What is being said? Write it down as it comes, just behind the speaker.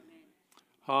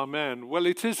Amen. Well,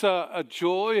 it is a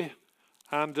joy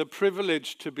and a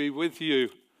privilege to be with you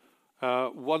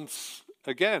once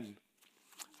again.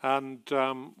 And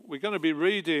we're going to be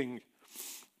reading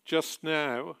just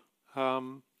now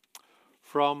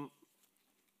from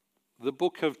the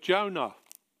book of Jonah.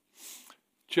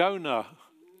 Jonah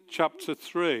chapter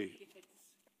 3.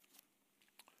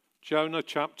 Jonah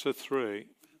chapter 3.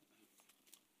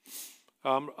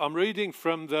 I'm reading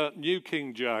from the New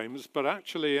King James, but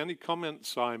actually any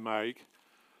comments I make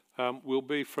will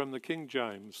be from the King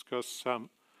James, because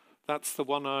that's the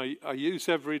one I use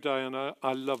every day, and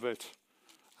I love it,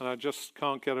 and I just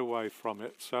can't get away from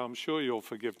it. So I'm sure you'll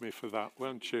forgive me for that,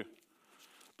 won't you?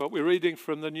 But we're reading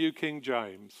from the New King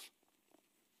James.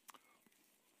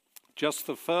 Just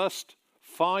the first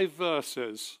 5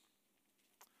 verses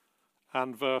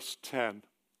and verse 10.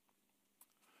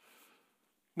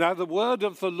 Now the word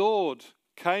of the Lord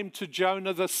came to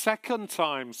Jonah the second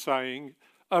time, saying,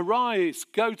 Arise,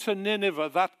 go to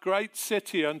Nineveh, that great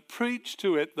city, and preach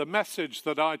to it the message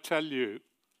that I tell you.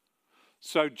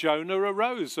 So Jonah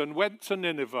arose and went to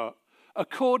Nineveh,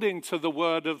 according to the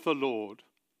word of the Lord.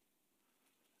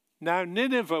 Now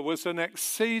Nineveh was an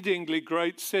exceedingly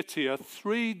great city, a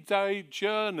 3-day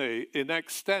journey in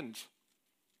extent.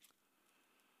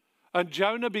 And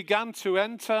Jonah began to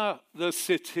enter the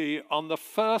city on the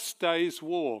first day's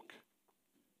walk.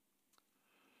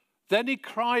 Then he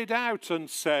cried out and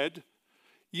said,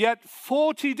 Yet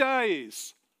 40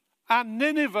 days, and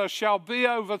Nineveh shall be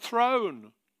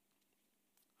overthrown.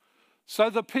 So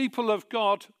the people of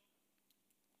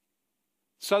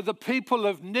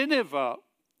Nineveh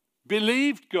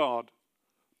believed God,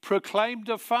 proclaimed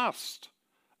a fast,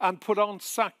 and put on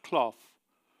sackcloth,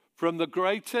 from the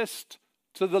greatest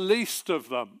to the least of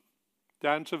them,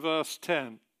 down to verse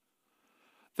 10.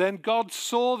 Then God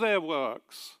saw their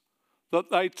works, that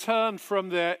they turned from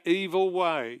their evil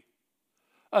way.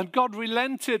 And God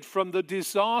relented from the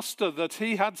disaster that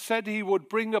he had said he would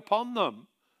bring upon them,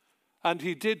 and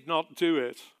he did not do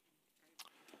it.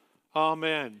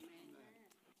 Amen.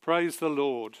 Praise the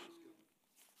Lord.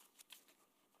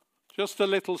 Just a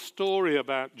little story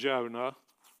about Jonah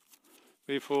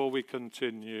before we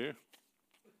continue.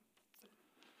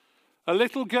 A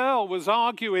little girl was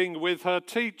arguing with her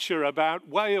teacher about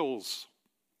whales.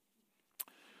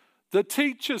 The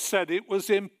teacher said it was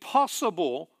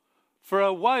impossible for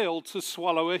a whale to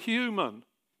swallow a human.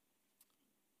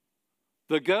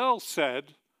 The girl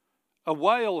said a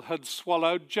whale had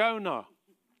swallowed Jonah.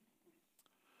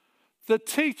 The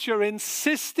teacher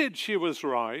insisted she was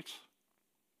right,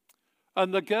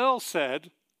 and the girl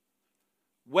said,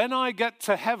 When I get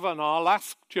to heaven, I'll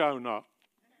ask Jonah.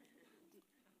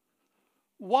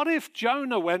 What if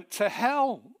Jonah went to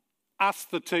hell? Asked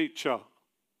the teacher.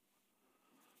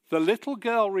 The little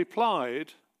girl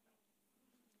replied,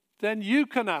 Then you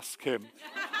can ask him.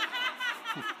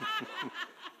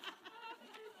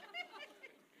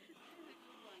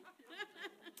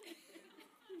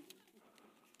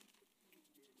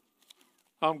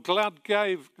 I'm glad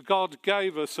God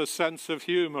gave us a sense of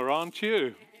humour, aren't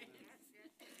you?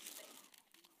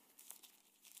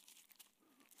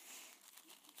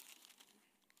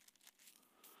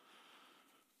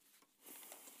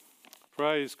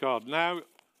 Praise God. Now,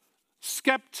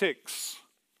 skeptics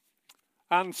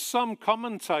and some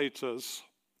commentators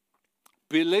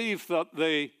believe that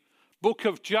the book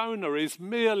of Jonah is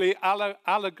merely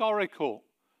allegorical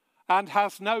and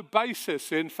has no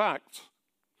basis in fact.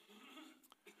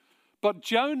 But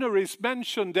Jonah is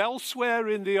mentioned elsewhere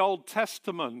in the Old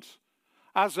Testament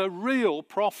as a real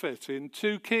prophet in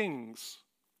 2 Kings.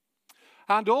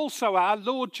 And also our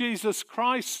Lord Jesus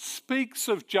Christ speaks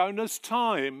of Jonah's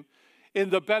time in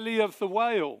the belly of the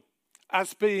whale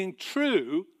as being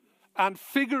true and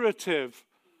figurative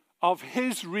of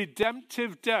his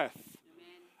redemptive death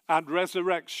and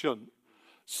resurrection.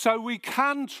 So we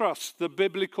can trust the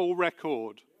biblical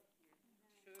record.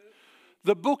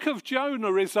 The book of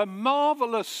Jonah is a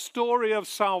marvelous story of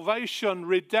salvation,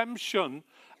 redemption,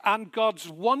 and God's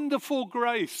wonderful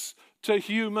grace to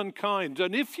humankind.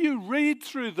 And if you read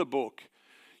through the book,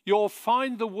 you'll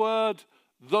find the word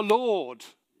the Lord.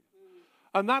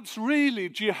 And that's really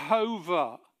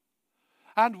Jehovah.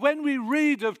 And when we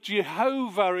read of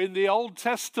Jehovah in the Old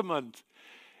Testament,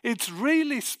 it's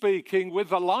really speaking with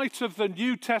the light of the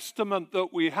New Testament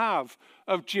that we have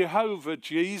of Jehovah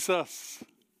Jesus.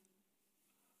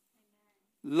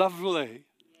 Lovely.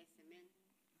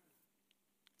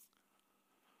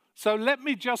 So let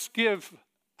me just give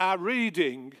our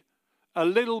reading a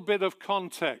little bit of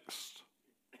context.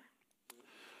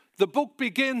 The book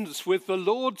begins with the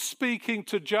Lord speaking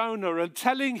to Jonah and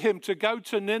telling him to go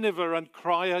to Nineveh and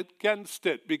cry against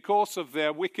it because of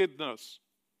their wickedness.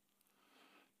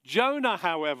 Jonah,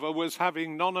 however, was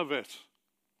having none of it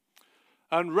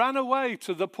and ran away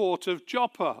to the port of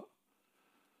Joppa,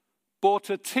 bought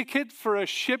a ticket for a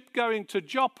ship going to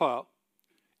Joppa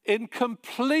in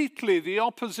completely the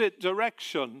opposite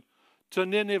direction to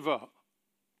Nineveh.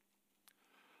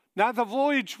 Now, the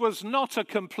voyage was not a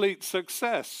complete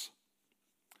success.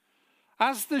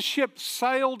 As the ship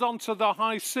sailed onto the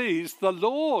high seas, the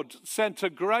Lord sent a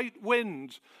great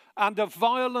wind and a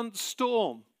violent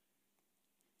storm,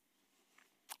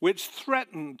 which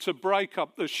threatened to break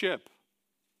up the ship.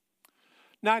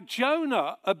 Now,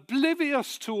 Jonah,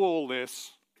 oblivious to all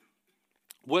this,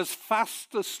 was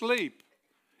fast asleep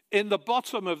in the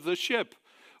bottom of the ship,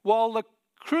 while the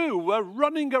crew were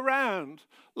running around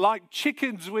like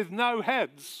chickens with no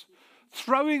heads,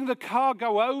 throwing the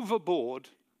cargo overboard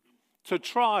to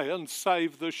try and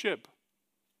save the ship.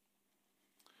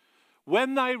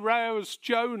 When they roused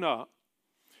Jonah,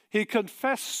 he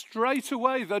confessed straight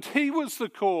away that he was the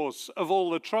cause of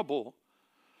all the trouble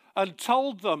and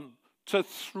told them to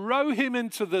throw him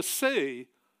into the sea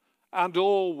and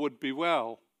all would be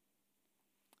well.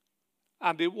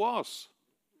 And it was.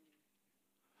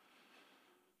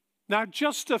 Now,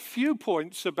 just a few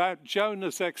points about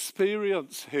Jonah's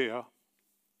experience here.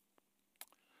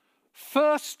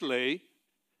 Firstly,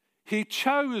 he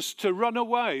chose to run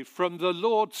away from the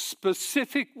Lord's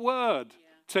specific word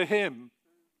to him.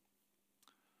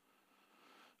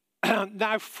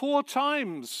 Now, 4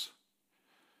 times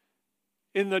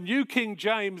in the New King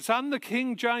James and the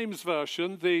King James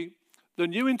Version, the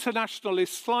New International is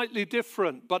slightly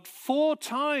different, but 4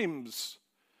 times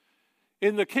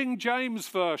in the King James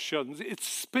Version, it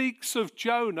speaks of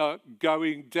Jonah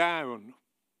going down.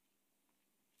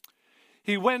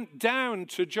 He went down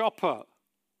to Joppa.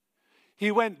 He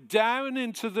went down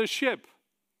into the ship.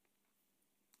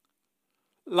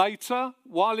 Later,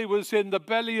 while he was in the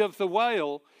belly of the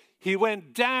whale, he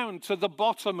went down to the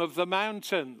bottom of the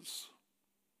mountains.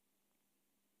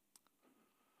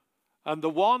 And the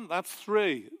one, that's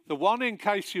 3. The one, in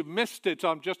case you missed it,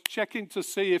 I'm just checking to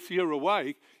see if you're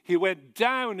awake. He went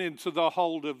down into the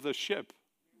hold of the ship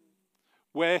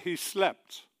where he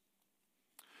slept.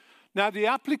 Now, the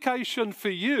application for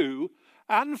you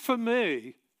and for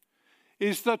me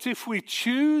is that if we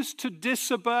choose to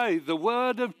disobey the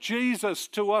word of Jesus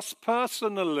to us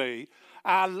personally,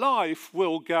 our life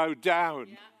will go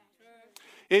down.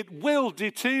 It will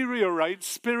deteriorate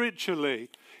spiritually.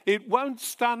 It won't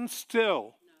stand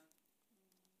still.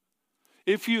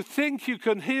 If you think you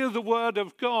can hear the word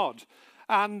of God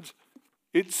and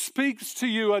it speaks to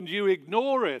you and you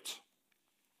ignore it,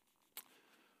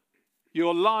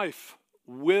 your life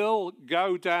will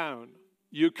go down.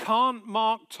 You can't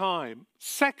mark time.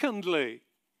 Secondly,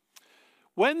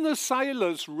 when the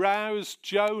sailors roused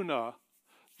Jonah,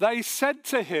 they said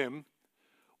to him,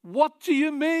 "What do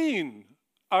you mean,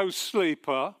 O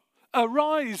sleeper?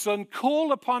 Arise and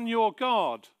call upon your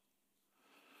God."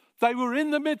 They were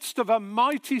in the midst of a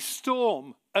mighty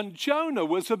storm, and Jonah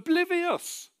was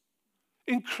oblivious.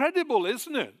 Incredible,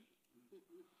 isn't it?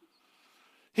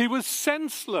 He was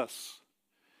senseless,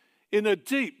 in a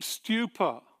deep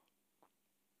stupor.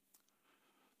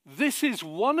 This is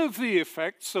one of the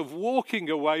effects of walking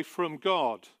away from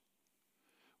God.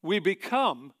 We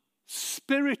become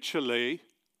spiritually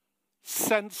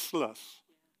senseless.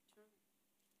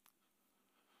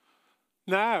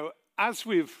 Now, as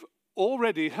we've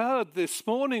already heard this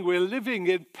morning, we're living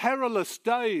in perilous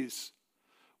days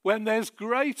when there's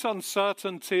great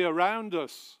uncertainty around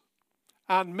us.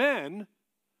 And men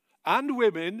and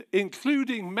women,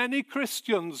 including many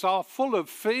Christians, are full of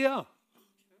fear.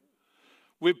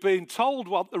 We've been told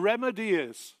what the remedy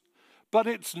is, but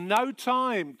it's no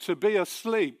time to be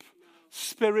asleep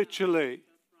spiritually.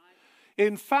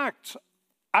 In fact,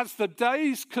 as the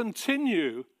days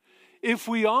continue, if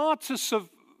we are to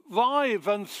survive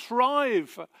and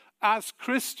thrive as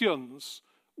Christians,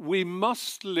 we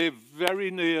must live very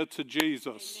near to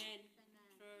Jesus.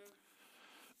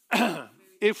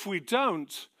 If we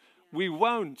don't, we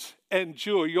won't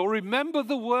endure. You'll remember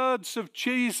the words of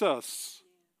Jesus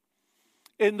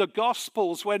in the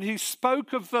Gospels when he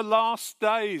spoke of the last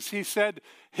days. He said,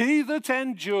 "He that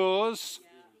endures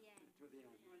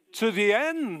to the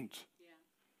end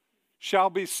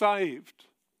shall be saved."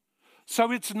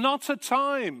 So it's not a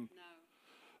time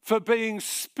for being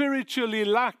spiritually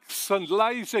lax and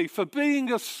lazy, for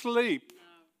being asleep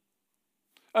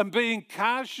and being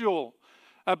casual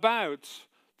about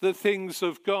the things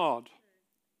of God.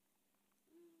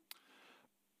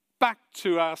 back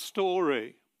to our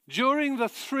story. During the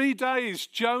 3 days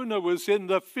Jonah was in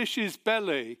the fish's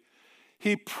belly,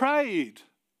 he prayed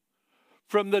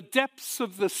from the depths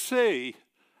of the sea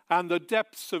and the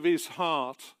depths of his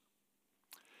heart.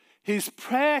 His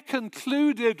prayer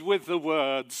concluded with the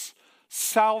words,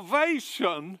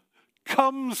 "Salvation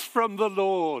comes from the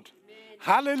Lord." Amen.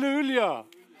 Hallelujah.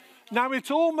 Now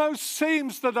it almost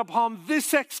seems that upon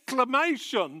this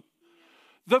exclamation,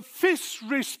 the fish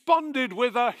responded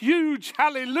with a huge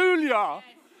hallelujah,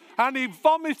 and he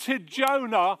vomited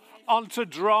Jonah onto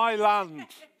dry land.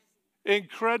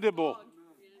 Incredible.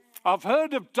 I've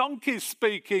heard of donkeys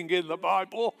speaking in the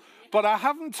Bible, but I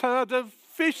haven't heard of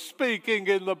fish speaking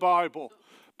in the Bible.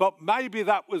 But maybe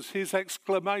that was his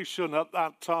exclamation at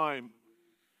that time.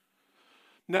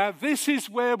 Now, this is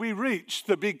where we reach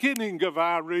the beginning of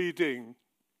our reading.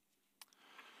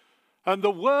 And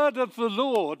the word of the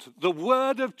Lord, the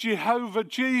word of Jehovah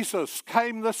Jesus,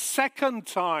 came the second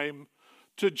time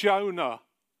to Jonah.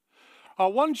 I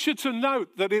want you to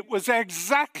note that it was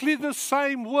exactly the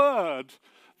same word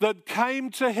that came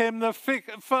to him the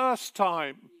first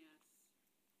time.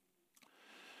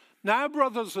 Now,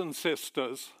 brothers and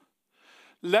sisters,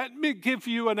 let me give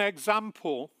you an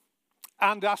example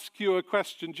and ask you a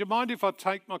question. Do you mind if I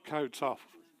take my coat off?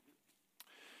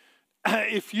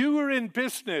 If you were in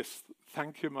business,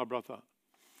 thank you, my brother,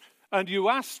 and you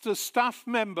asked a staff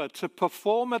member to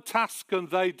perform a task and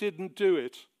they didn't do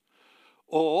it,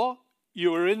 or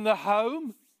you were in the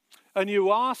home and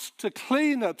you asked a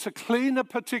cleaner to clean a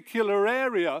particular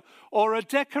area, or a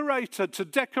decorator to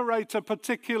decorate a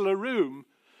particular room,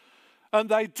 and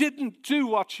they didn't do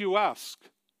what you asked,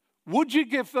 would you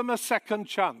give them a second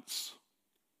chance?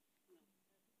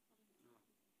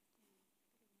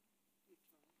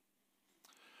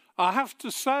 I have to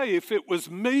say, if it was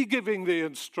me giving the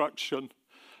instruction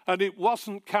and it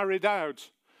wasn't carried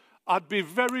out, I'd be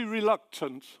very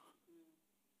reluctant.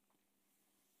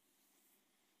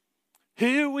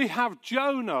 Here we have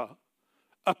Jonah,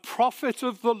 a prophet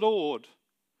of the Lord,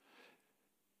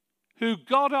 who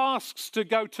God asks to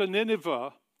go to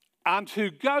Nineveh and who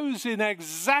goes in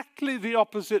exactly the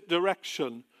opposite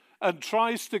direction and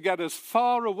tries to get as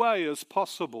far away as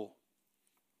possible.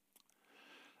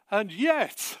 And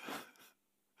yet,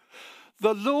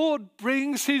 the Lord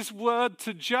brings his word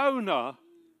to Jonah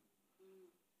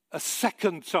a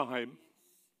second time.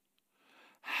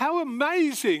 How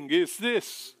amazing is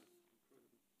this?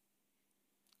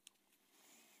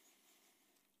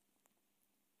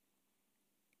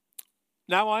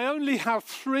 Now, I only have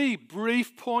 3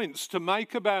 brief points to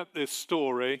make about this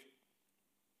story.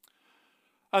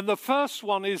 And the first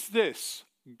one is this: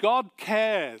 God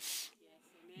cares.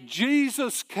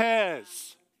 Jesus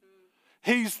cares.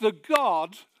 He's the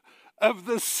God of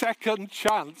the second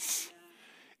chance.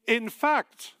 In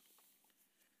fact,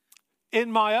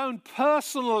 in my own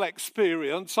personal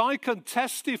experience, I can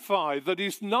testify that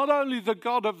he's not only the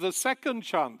God of the second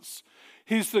chance,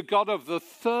 he's the God of the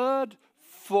third,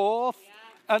 fourth,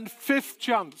 and fifth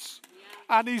chance.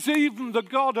 And he's even the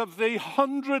God of the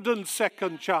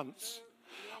 102nd chance.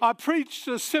 I preached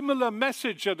a similar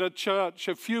message at a church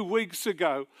a few weeks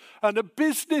ago, and a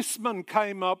businessman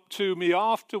came up to me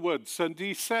afterwards and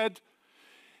he said,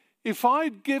 if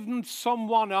I'd given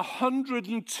someone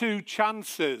 102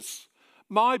 chances,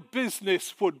 my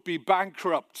business would be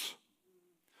bankrupt.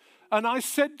 And I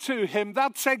said to him,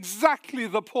 that's exactly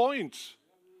the point.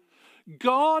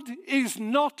 God is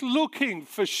not looking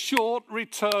for short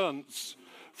returns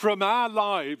from our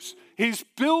lives. He's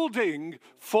building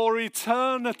for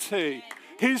eternity.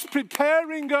 He's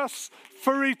preparing us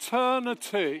for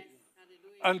eternity.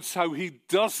 And so he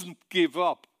doesn't give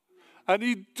up. And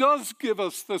he does give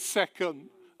us the second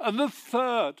and the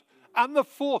third and the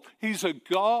fourth. He's a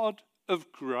God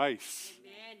of grace.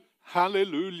 Amen.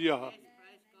 Hallelujah. Amen.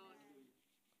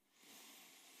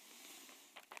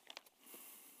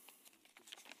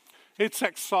 It's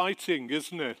exciting,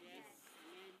 isn't it?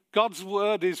 God's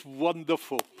word is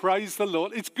wonderful. Praise the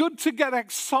Lord. It's good to get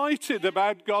excited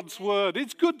about God's word.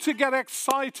 It's good to get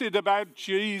excited about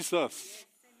Jesus.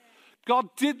 God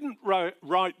didn't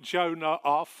write Jonah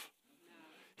off.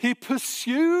 He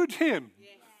pursued him.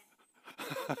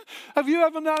 Have you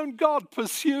ever known God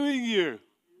pursuing you?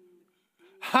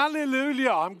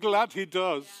 Hallelujah. I'm glad he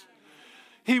does.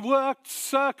 He worked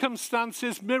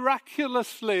circumstances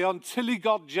miraculously until he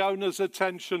got Jonah's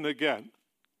attention again.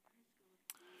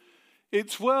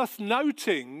 It's worth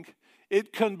noting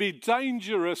it can be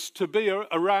dangerous to be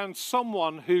around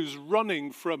someone who's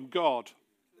running from God.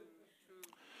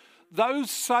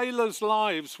 Those sailors'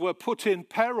 lives were put in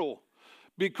peril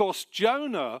because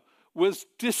Jonah was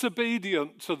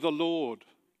disobedient to the Lord.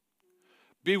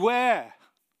 Beware.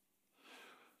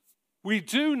 We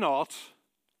do not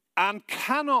and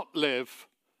cannot live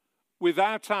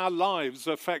without our lives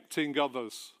affecting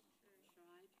others.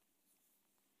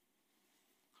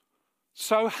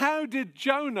 So how did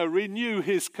Jonah renew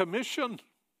his commission?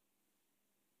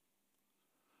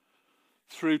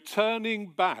 Through turning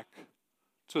back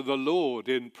to the Lord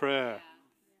in prayer.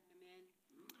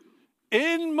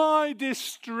 In my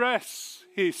distress,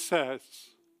 he says,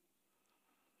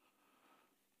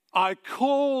 I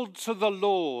called to the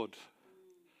Lord,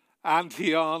 and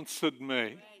he answered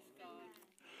me.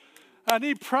 And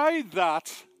he prayed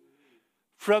that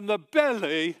from the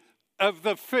belly of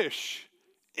the fish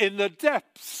in the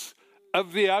depths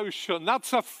of the ocean.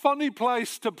 That's a funny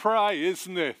place to pray,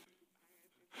 isn't it?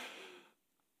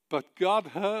 But God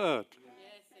heard.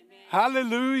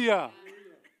 Hallelujah.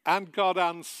 And God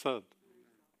answered.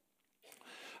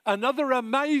 Another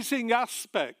amazing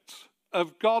aspect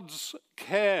of God's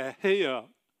care here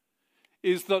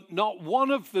is that not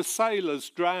one of the sailors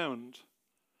drowned.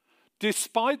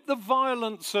 Despite the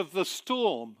violence of the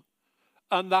storm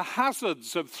and the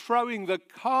hazards of throwing the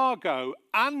cargo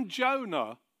and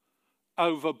Jonah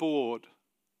overboard.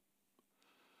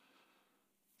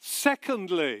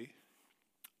 Secondly,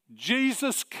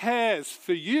 Jesus cares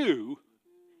for you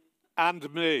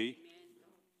and me.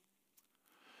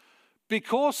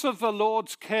 Because of the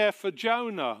Lord's care for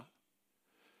Jonah,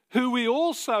 who we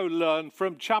also learn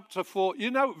from chapter 4.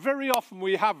 You know, very often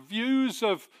we have views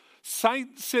of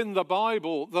saints in the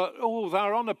Bible that,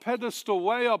 they're on a pedestal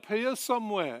way up here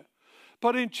somewhere.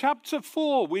 But in chapter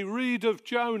 4, we read of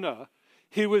Jonah.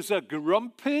 He was a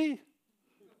grumpy,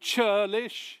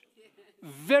 churlish,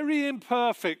 very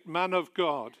imperfect man of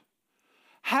God.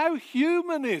 How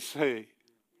human is he?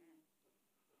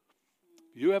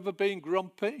 You ever been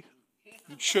grumpy?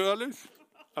 Churlish?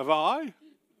 Have I?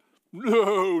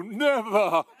 No,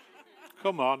 never.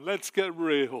 Come on, let's get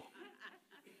real.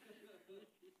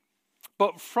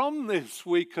 But from this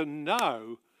we can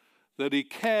know that he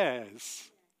cares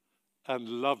and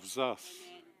loves us.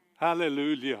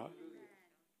 Hallelujah.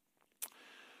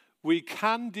 We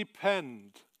can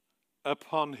depend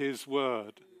upon his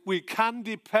word. We can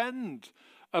depend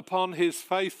upon his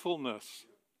faithfulness.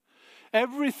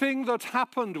 Everything that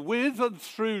happened with and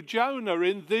through Jonah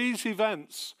in these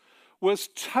events was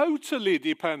totally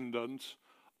dependent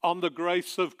on the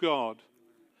grace of God.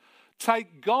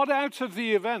 Take God out of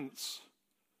the events,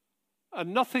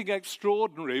 and nothing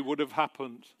extraordinary would have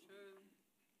happened.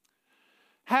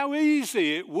 How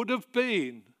easy it would have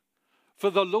been for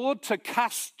the Lord to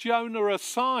cast Jonah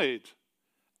aside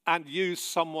and use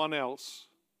someone else.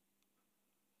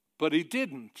 But he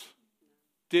didn't,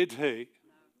 did he?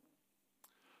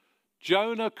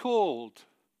 Jonah called,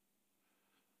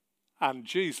 and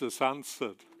Jesus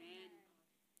answered.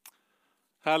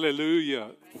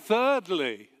 Hallelujah.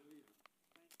 Thirdly,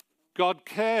 God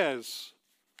cares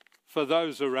for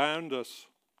those around us.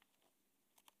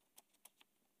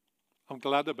 I'm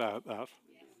glad about that.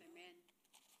 Yes,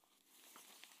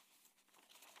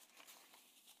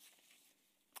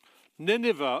 amen.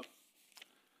 Nineveh,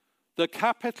 the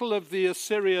capital of the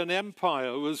Assyrian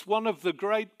Empire, was one of the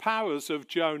great powers of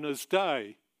Jonah's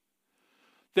day.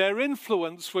 Their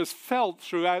influence was felt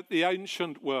throughout the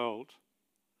ancient world.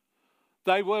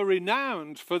 They were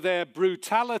renowned for their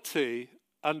brutality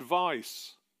and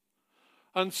vice.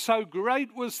 And so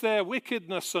great was their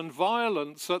wickedness and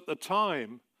violence at the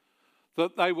time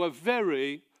that they were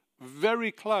very,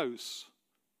 very close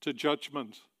to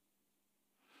judgment.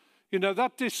 You know,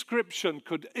 that description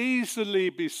could easily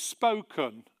be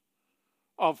spoken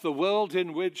of the world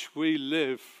in which we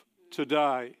live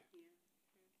today.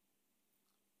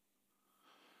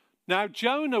 Now,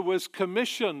 Jonah was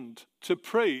commissioned to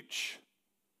preach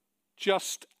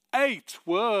just 8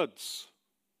 words.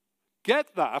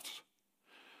 Get that?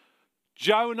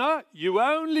 Jonah, you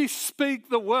only speak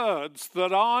the words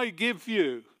that I give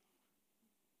you.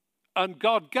 And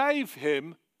God gave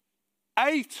him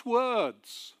 8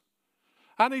 words.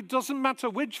 And it doesn't matter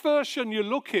which version you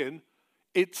look in,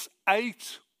 it's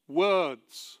 8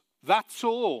 words. That's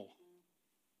all.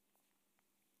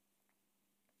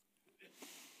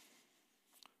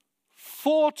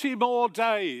 "40 more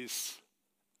days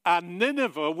and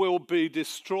Nineveh will be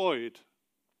destroyed."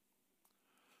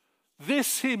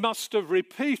 This he must have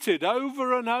repeated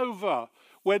over and over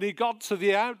when he got to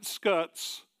the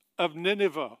outskirts of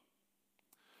Nineveh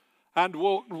and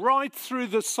walked right through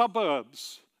the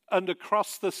suburbs and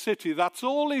across the city. That's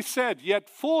all he said. Yet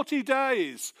 40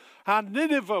 days and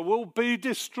Nineveh will be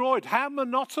destroyed. How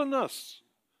monotonous.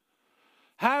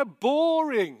 How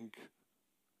boring.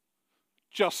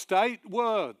 Just 8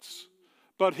 words.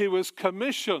 but he was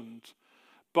commissioned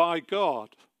by God.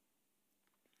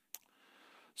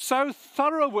 So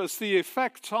thorough was the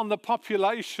effect on the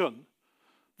population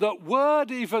that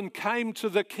word even came to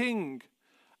the king,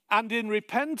 and in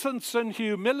repentance and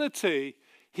humility,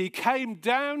 he came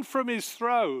down from his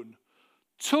throne,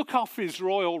 took off his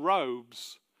royal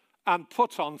robes, and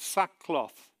put on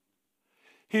sackcloth.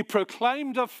 He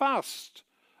proclaimed a fast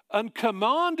and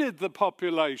commanded the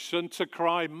population to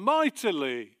cry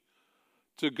mightily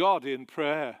to God in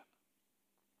prayer.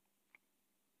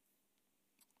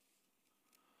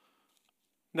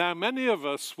 Now, many of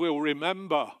us will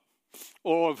remember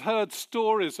or have heard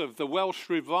stories of the Welsh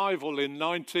revival in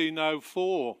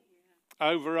 1904,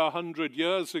 over 100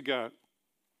 years ago,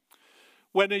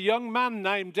 when a young man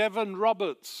named Evan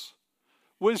Roberts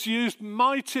was used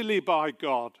mightily by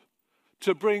God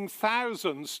to bring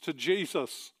thousands to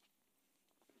Jesus.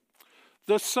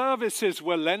 The services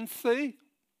were lengthy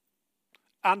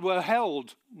and were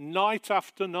held night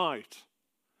after night.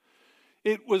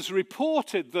 It was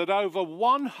reported that over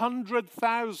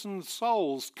 100,000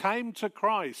 souls came to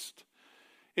Christ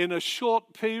in a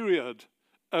short period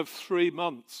of 3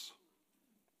 months.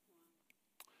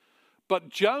 But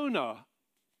Jonah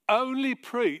only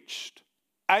preached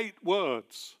 8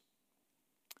 words.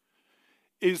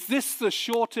 Is this the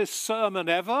shortest sermon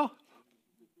ever?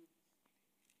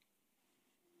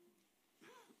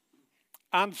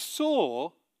 And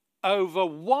saw over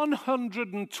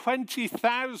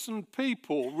 120,000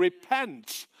 people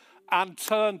repent and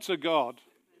turn to God.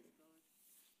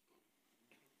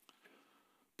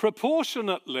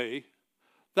 Proportionately,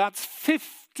 that's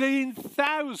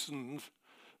 15,000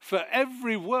 for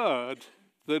every word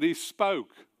that he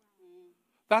spoke.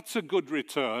 That's a good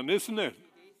return, isn't it?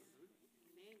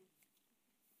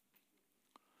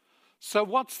 So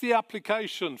what's the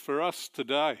application for us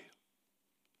today?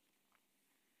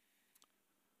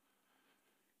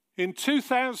 In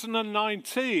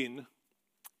 2019,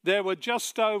 there were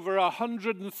just over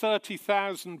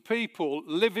 130,000 people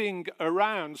living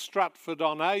around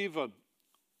Stratford-on-Avon.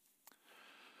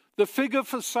 The figure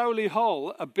for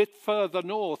Solihull, a bit further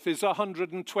north, is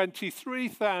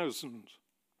 123,000.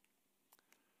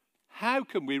 How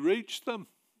can we reach them?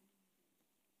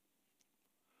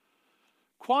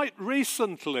 Quite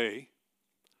recently,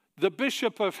 the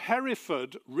Bishop of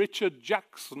Hereford, Richard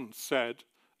Jackson, said,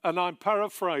 and I'm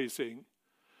paraphrasing,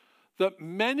 that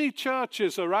many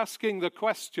churches are asking the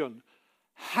question,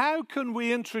 how can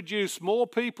we introduce more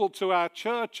people to our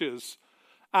churches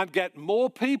and get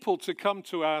more people to come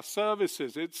to our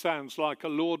services? It sounds like a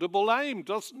laudable aim,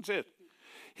 doesn't it?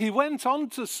 He went on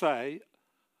to say,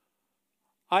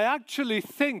 I actually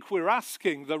think we're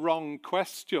asking the wrong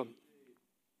question.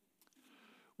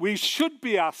 We should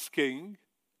be asking,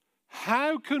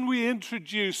 how can we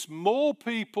introduce more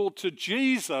people to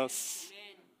Jesus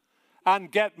and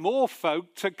get more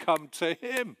folk to come to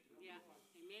him?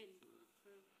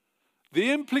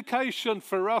 The implication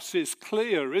for us is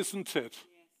clear, isn't it?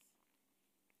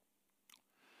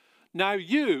 Now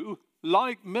you,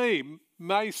 like me,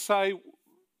 may say,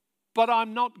 but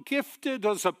I'm not gifted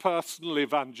as a personal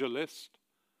evangelist.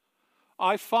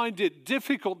 I find it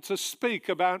difficult to speak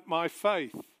about my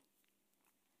faith.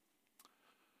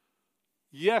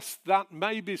 Yes, that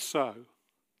may be so.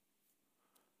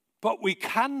 But we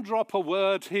can drop a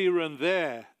word here and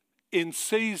there in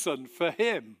season for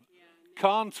him,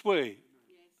 can't we?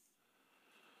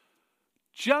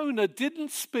 Jonah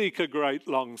didn't speak a great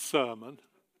long sermon,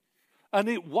 and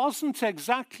it wasn't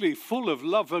exactly full of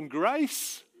love and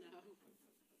grace.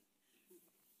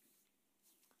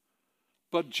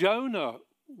 But Jonah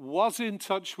was in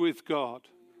touch with God,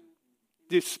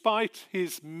 despite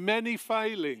his many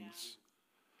failings.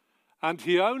 And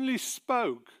he only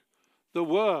spoke the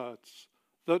words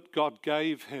that God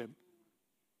gave him.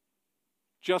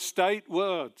 Just 8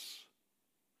 words.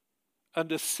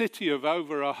 And a city of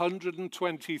over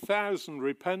 120,000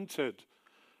 repented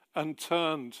and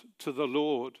turned to the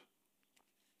Lord.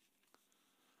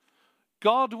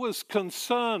 God was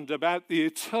concerned about the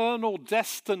eternal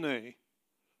destiny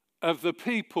of the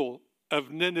people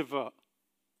of Nineveh.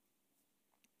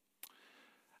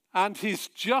 And he's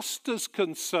just as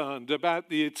concerned about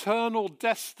the eternal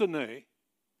destiny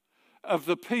of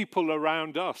the people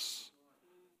around us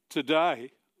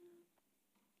today.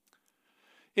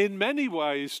 In many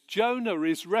ways, Jonah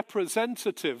is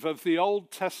representative of the Old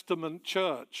Testament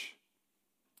church.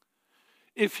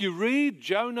 If you read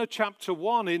Jonah chapter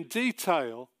 1 in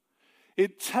detail,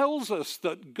 it tells us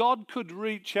that God could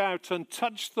reach out and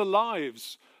touch the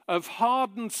lives of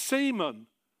hardened seamen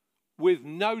with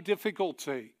no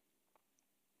difficulty.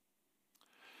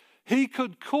 He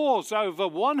could cause over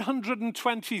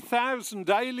 120,000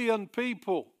 alien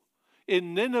people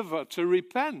in Nineveh to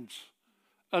repent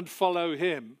and follow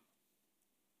him.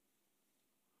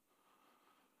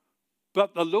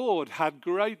 But the Lord had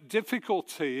great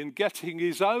difficulty in getting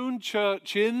his own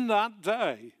church in that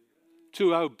day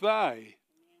to obey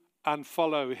and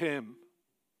follow him.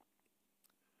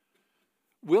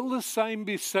 Will the same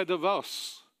be said of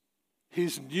us,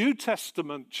 his New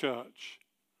Testament church,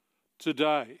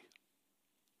 today?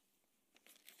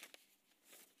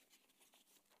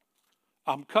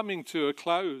 I'm coming to a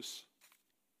close.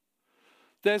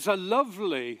 There's a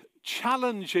lovely,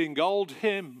 challenging old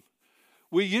hymn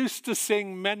we used to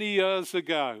sing many years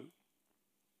ago.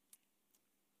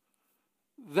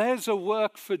 There's a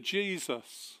work for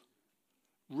Jesus,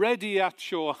 ready at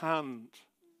your hand.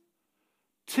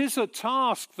 'Tis a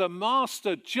task the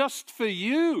Master just for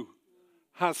you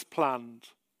has planned.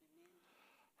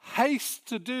 Haste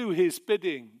to do his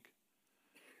bidding.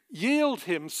 Yield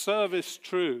him service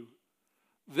true.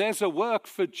 There's a work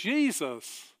for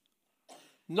Jesus,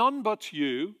 none but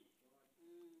you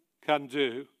can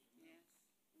do.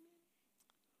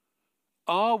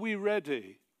 Are we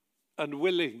ready and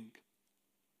willing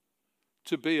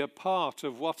to be a part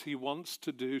of what he wants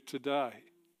to do today?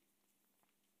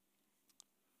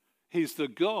 He's the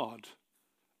God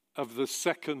of the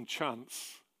second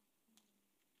chance.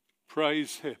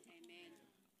 Praise him. Amen.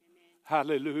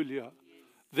 Hallelujah.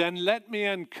 Then let me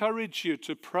encourage you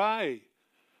to pray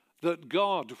that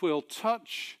God will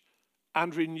touch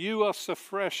and renew us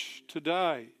afresh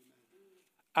today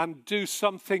and do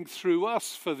something through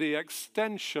us for the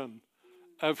extension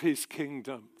of his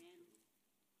kingdom.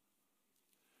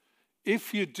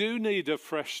 If you do need a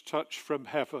fresh touch from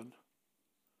heaven,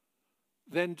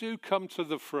 then do come to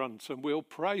the front and we'll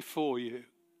pray for you.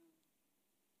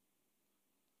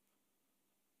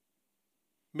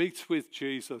 Meet with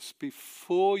Jesus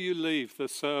before you leave the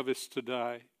service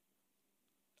today.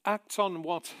 Act on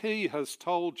what he has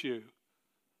told you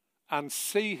and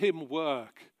see him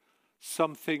work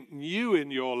something new in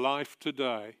your life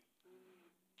today,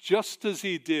 just as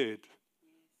he did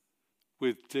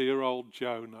with dear old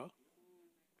Jonah.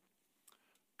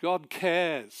 God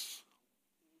cares.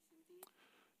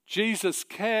 Jesus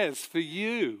cares for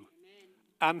you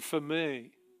and for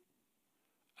me.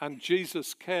 And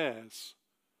Jesus cares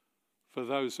for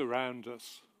those around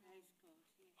us.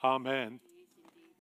 Amen.